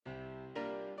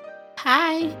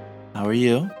Hi, How are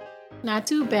you? not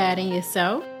too bad in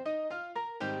yourself.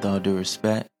 With all due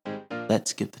respect,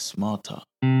 let's get the small talk.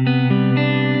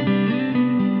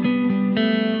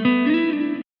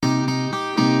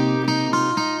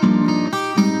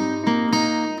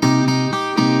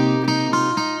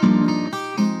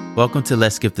 Welcome to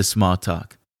Let's Skip the Small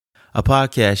Talk, a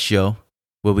podcast show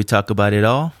where we talk about it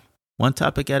all, one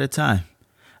topic at a time.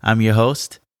 I'm your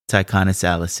host, Tyconis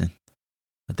Allison.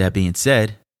 With that being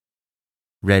said,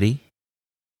 ready,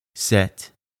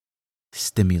 set,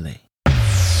 stimulate.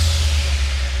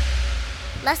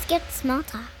 Let's get small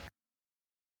talk.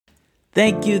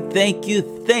 Thank you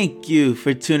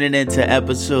for tuning in to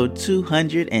episode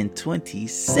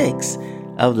 226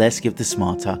 of Let's Skip the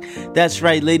Small Talk. That's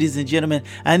right, ladies and gentlemen.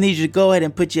 I need you to go ahead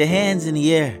and put your hands in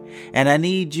the air, and I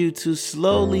need you to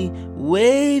slowly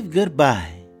wave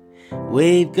goodbye.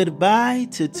 Wave goodbye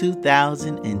to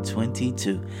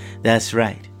 2022. That's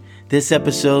right. This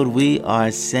episode, we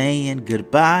are saying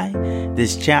goodbye.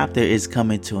 This chapter is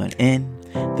coming to an end.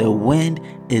 The wind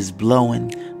is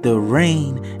blowing. The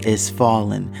rain is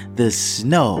falling. The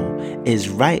snow is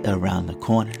right around the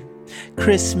corner.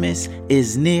 Christmas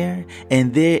is near,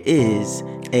 and there is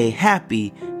a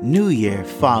happy new year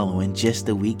following just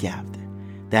a week after.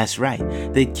 That's right.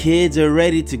 The kids are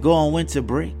ready to go on winter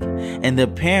break, and the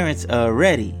parents are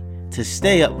ready to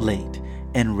stay up late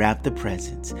and wrap the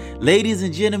presents. Ladies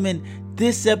and gentlemen,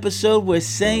 this episode we're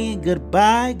saying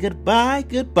goodbye, goodbye,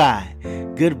 goodbye,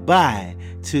 goodbye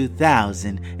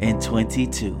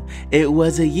 2022. It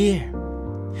was a year.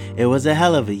 It was a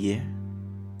hell of a year.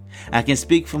 I can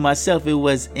speak for myself. It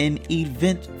was an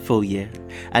eventful year.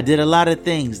 I did a lot of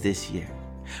things this year.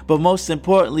 But most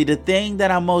importantly, the thing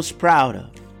that I'm most proud of,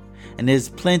 and there's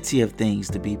plenty of things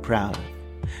to be proud of,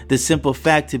 the simple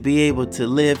fact to be able to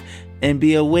live and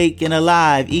be awake and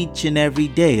alive each and every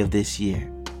day of this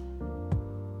year.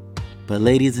 But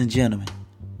ladies and gentlemen,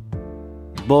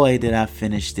 boy, did I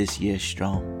finish this year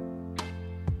strong.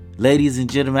 Ladies and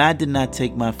gentlemen, I did not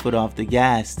take my foot off the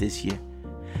gas this year.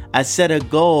 I set a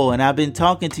goal, and I've been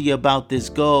talking to you about this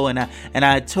goal, and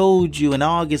I told you in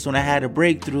August when I had a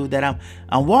breakthrough that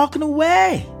I'm walking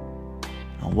away.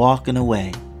 I'm walking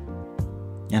away,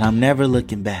 and I'm never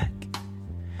looking back.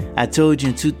 I told you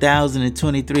in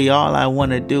 2023, all I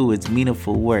want to do is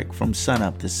meaningful work from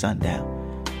sunup to sundown.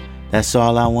 That's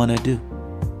all I want to do.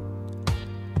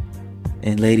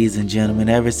 And ladies and gentlemen,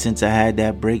 ever since I had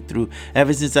that breakthrough,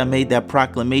 ever since I made that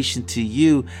proclamation to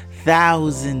you,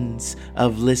 thousands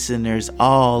of listeners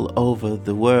all over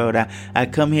the world, I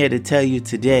come here to tell you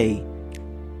today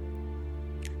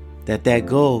that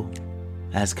goal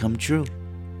has come true.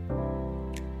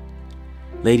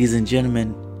 Ladies and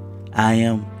gentlemen, I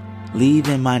am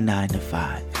leaving my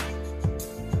 9-to-5.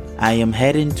 I am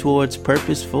heading towards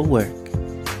purposeful work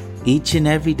each and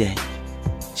every day,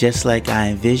 just like I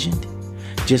envisioned,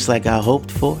 just like I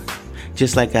hoped for,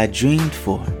 just like I dreamed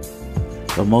for,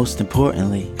 but most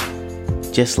importantly,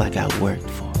 just like I worked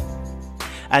for.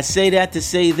 I say that to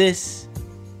say this: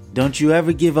 don't you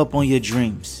ever give up on your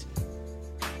dreams.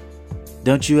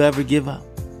 Don't you ever give up.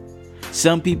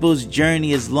 Some people's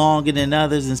journey is longer than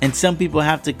others, and some people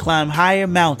have to climb higher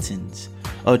mountains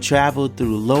or travel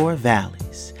through lower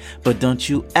valleys. But don't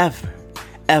you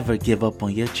ever give up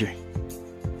on your dream.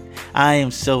 I am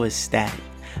so ecstatic.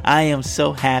 I am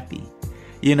so happy.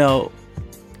 You know,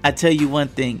 I tell you one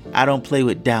thing, I don't play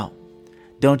with doubt.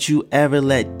 Don't you ever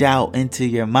let doubt into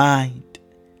your mind.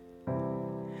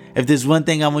 If there's one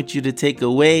thing I want you to take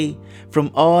away from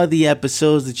all the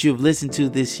episodes that you've listened to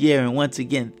this year, and once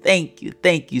again, thank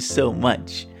you so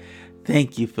much.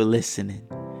 Thank you for listening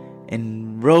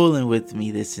and rolling with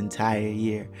me this entire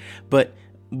year. But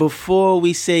before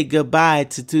we say goodbye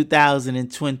to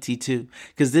 2022,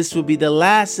 because this will be the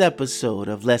last episode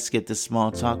of Let's Get the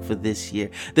Small Talk for this year.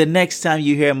 The next time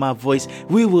you hear my voice,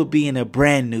 we will be in a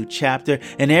brand new chapter,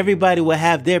 and everybody will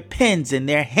have their pens in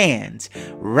their hands,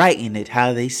 writing it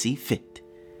how they see fit.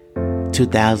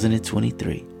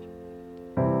 2023.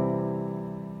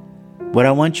 What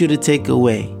I want you to take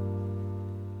away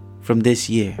from this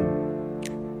year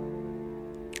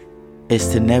is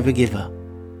to never give up.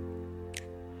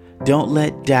 Don't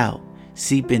let doubt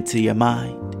seep into your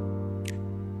mind.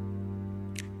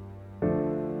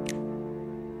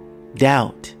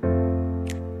 Doubt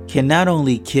can not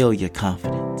only kill your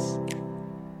confidence,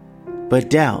 but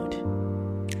doubt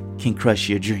can crush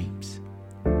your dreams.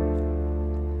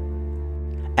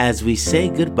 As we say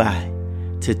goodbye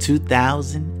to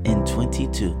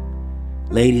 2022,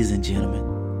 ladies and gentlemen,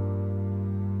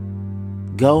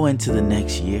 go into the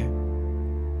next year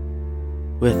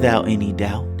without any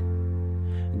doubt.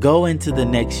 Go into the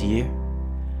next year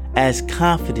as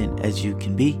confident as you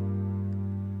can be.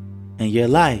 And your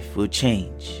life will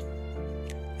change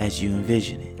as you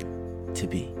envision it to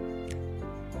be.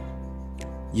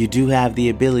 You do have the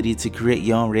ability to create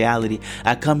your own reality.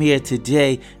 I come here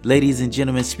today, ladies and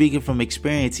gentlemen, speaking from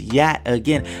experience yet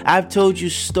again. I've told you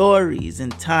stories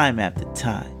and time after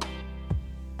time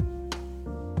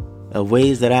of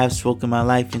ways that I've spoken my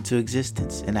life into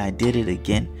existence, and I did it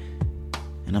again.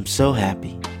 And I'm so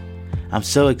happy. I'm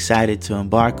so excited to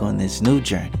embark on this new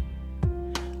journey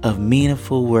of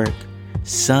meaningful work,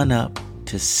 sun up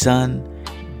to sun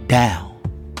down.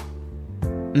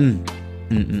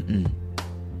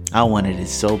 I wanted it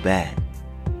so bad.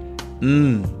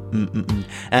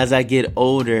 As I get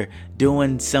older,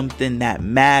 doing something that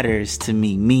matters to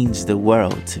me means the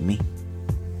world to me.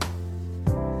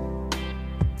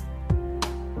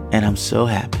 And I'm so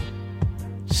happy,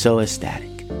 so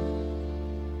ecstatic,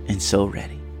 and so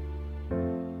ready.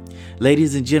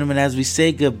 Ladies and gentlemen, as we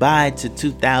say goodbye to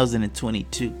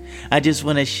 2022, I just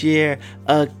want to share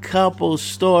a couple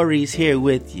stories here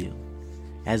with you.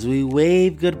 As we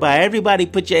wave goodbye, everybody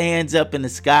put your hands up in the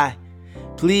sky,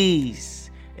 please,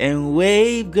 and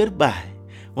wave goodbye.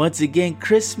 Once again,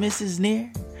 Christmas is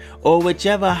near, or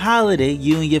whichever holiday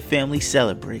you and your family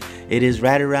celebrate. It is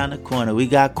right around the corner. We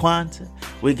got Kwanzaa,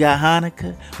 we got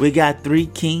Hanukkah, we got Three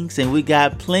Kings, and we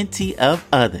got plenty of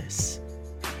others.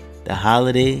 The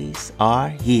holidays are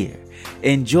here.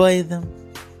 Enjoy them,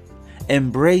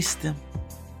 embrace them,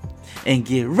 and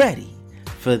get ready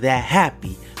for that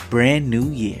happy brand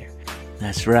new year.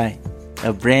 That's right.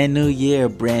 A brand new year, a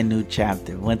brand new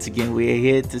chapter. Once again, we are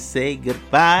here to say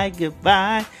goodbye,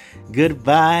 goodbye,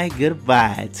 goodbye,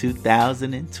 goodbye,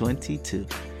 2022.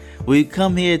 We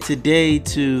come here today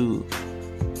to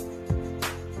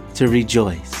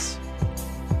rejoice.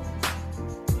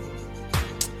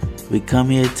 We come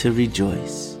here to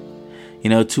rejoice.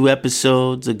 2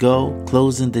 episodes ago,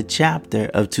 closing the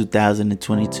chapter of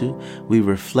 2022, we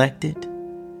reflected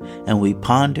and we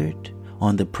pondered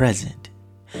on the present.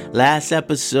 Last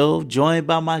episode, joined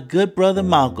by my good brother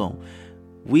Malcolm,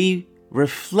 we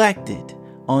reflected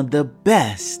on the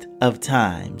best of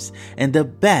times and the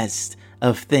best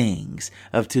of things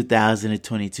of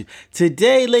 2022.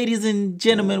 Today, ladies and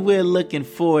gentlemen, we're looking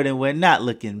forward and we're not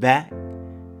looking back.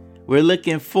 We're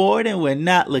looking forward and we're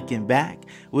not looking back.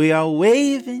 We are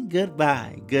waving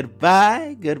goodbye,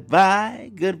 goodbye,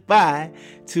 goodbye, goodbye,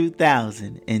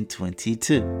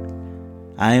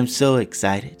 2022. I am so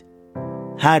excited.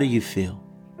 How do you feel?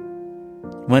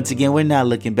 Once again, we're not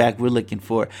looking back, we're looking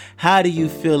forward. How do you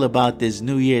feel about this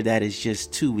new year that is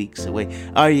just 2 weeks away?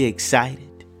 Are you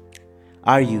excited?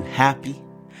 Are you happy?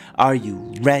 Are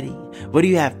you ready? What do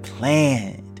you have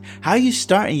planned? How are you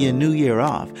starting your new year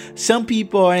off? Some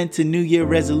people are into New Year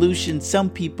resolutions, some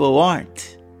people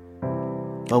aren't.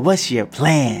 But what's your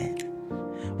plan?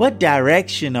 What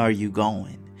direction are you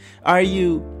going? Are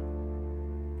you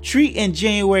treating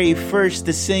January 1st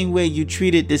the same way you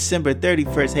treated December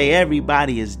 31st? Hey,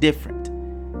 everybody is different.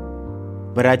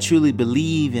 But I truly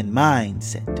believe in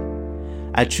mindset.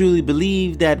 I truly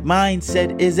believe that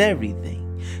mindset is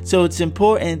everything. So it's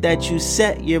important that you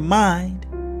set your mind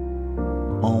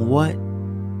on what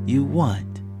you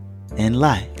want in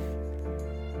life.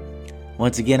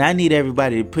 Once again, I need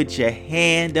everybody to put your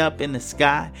hand up in the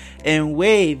sky and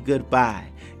wave goodbye.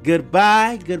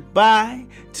 Goodbye, goodbye,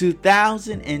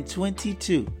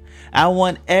 2022. I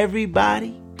want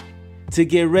everybody to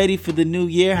get ready for the new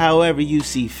year however you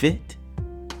see fit.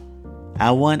 I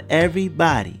want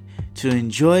everybody to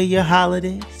enjoy your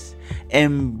holidays,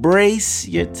 embrace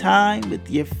your time with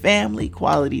your family.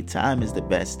 Quality time is the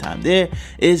best time. There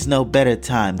is no better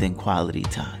time than quality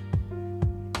time.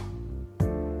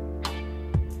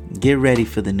 Get ready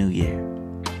for the new year.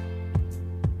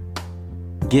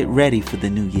 Get ready for the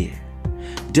new year.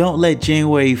 Don't let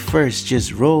January 1st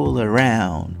just roll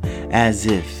around as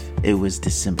if it was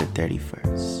December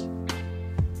 31st.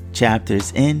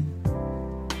 Chapters end,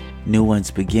 new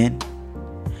ones begin.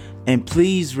 And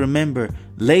please remember,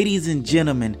 ladies and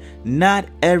gentlemen, not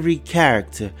every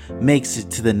character makes it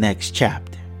to the next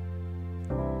chapter.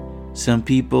 Some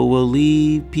people will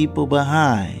leave people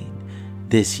behind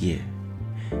this year.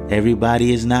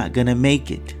 Everybody is not going to make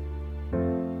it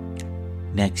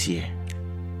next year.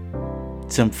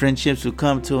 Some friendships will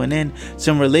come to an end.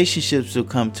 Some relationships will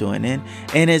come to an end.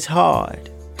 And it's hard.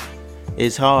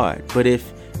 It's hard. But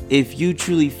if you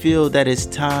truly feel that it's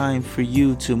time for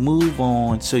you to move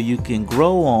on so you can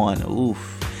grow on,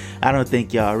 I don't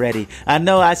think y'all ready. I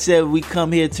know I said we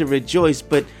come here to rejoice,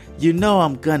 but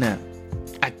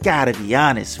I gotta be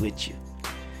honest with you.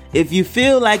 If you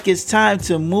feel like it's time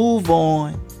to move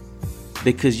on,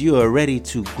 because you are ready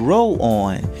to grow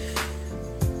on,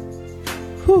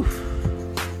 whew,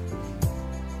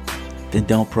 then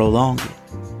don't prolong it.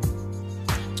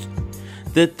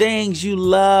 The things you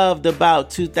loved about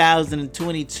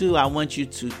 2022, I want you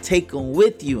to take them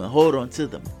with you and hold on to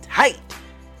them tight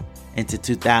into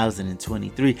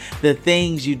 2023. The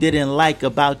things you didn't like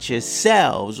about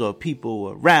yourselves or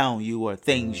people around you or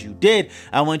things you did,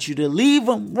 I want you to leave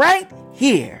them right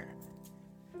here.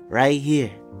 Right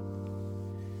here.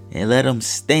 And let them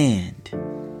stand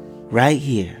right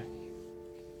here.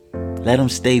 Let them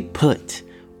stay put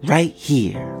right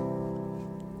here.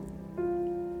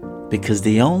 Because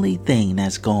the only thing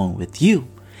that's going with you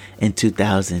in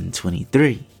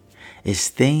 2023 is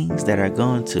things that are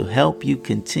going to help you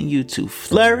continue to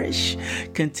flourish,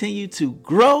 continue to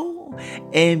grow,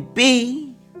 and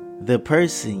be the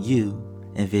person you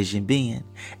envision being,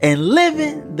 and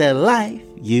living the life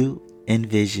you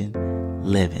envision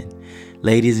living.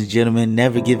 Ladies and gentlemen,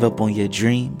 never give up on your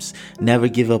dreams. Never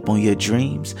give up on your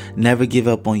dreams. Never give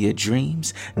up on your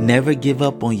dreams. Never give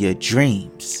up on your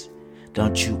dreams.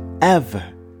 Don't you ever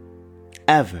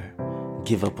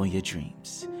give up on your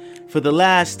dreams. For the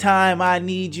last time, I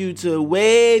need you to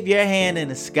wave your hand in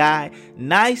the sky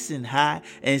nice and high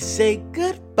and say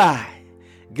goodbye.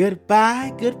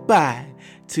 Goodbye, goodbye,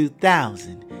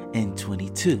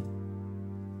 2022.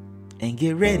 And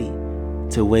get ready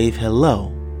to wave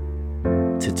hello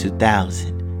to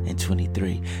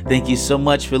 2023. Thank you so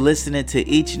much for listening to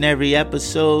each and every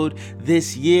episode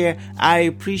this year. I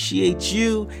appreciate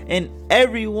you and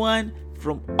everyone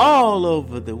from all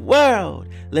over the world.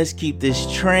 Let's keep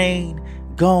this train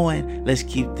going. Let's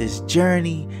keep this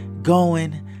journey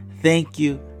going. Thank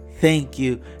you, thank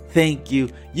you, thank you.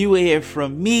 You will hear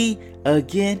from me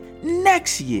again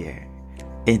next year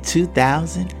in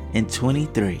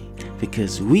 2023,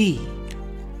 because we,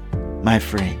 my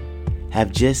friend,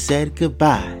 have just said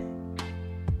goodbye.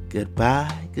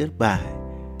 Goodbye, goodbye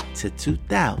to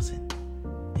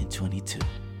 2022.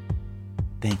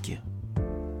 Thank you.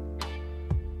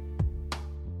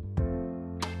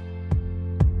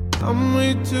 I'm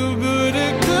way too good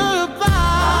at goodbye.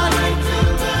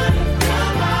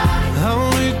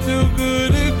 I'm way too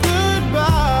good at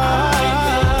goodbye.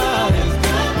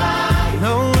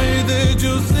 No way that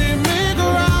you'll see me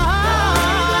cry.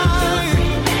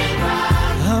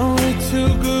 I'm way too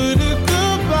good at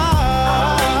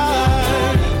goodbye.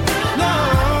 No,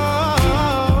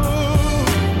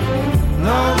 no,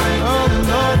 no, no,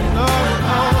 no,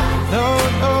 no,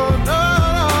 no, no.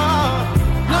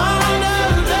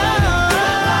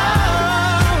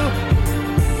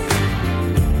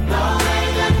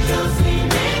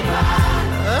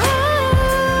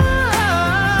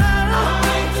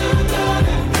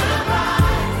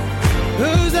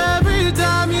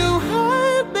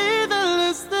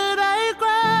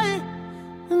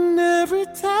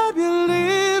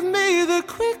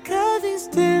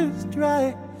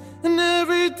 And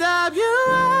every time you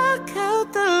walk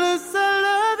out the list, I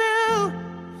love you.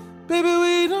 Baby,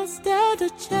 we don't stand a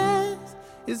chance.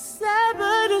 It's sad,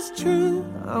 but it's true.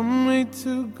 I'm way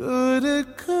too good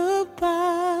at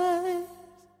goodbye.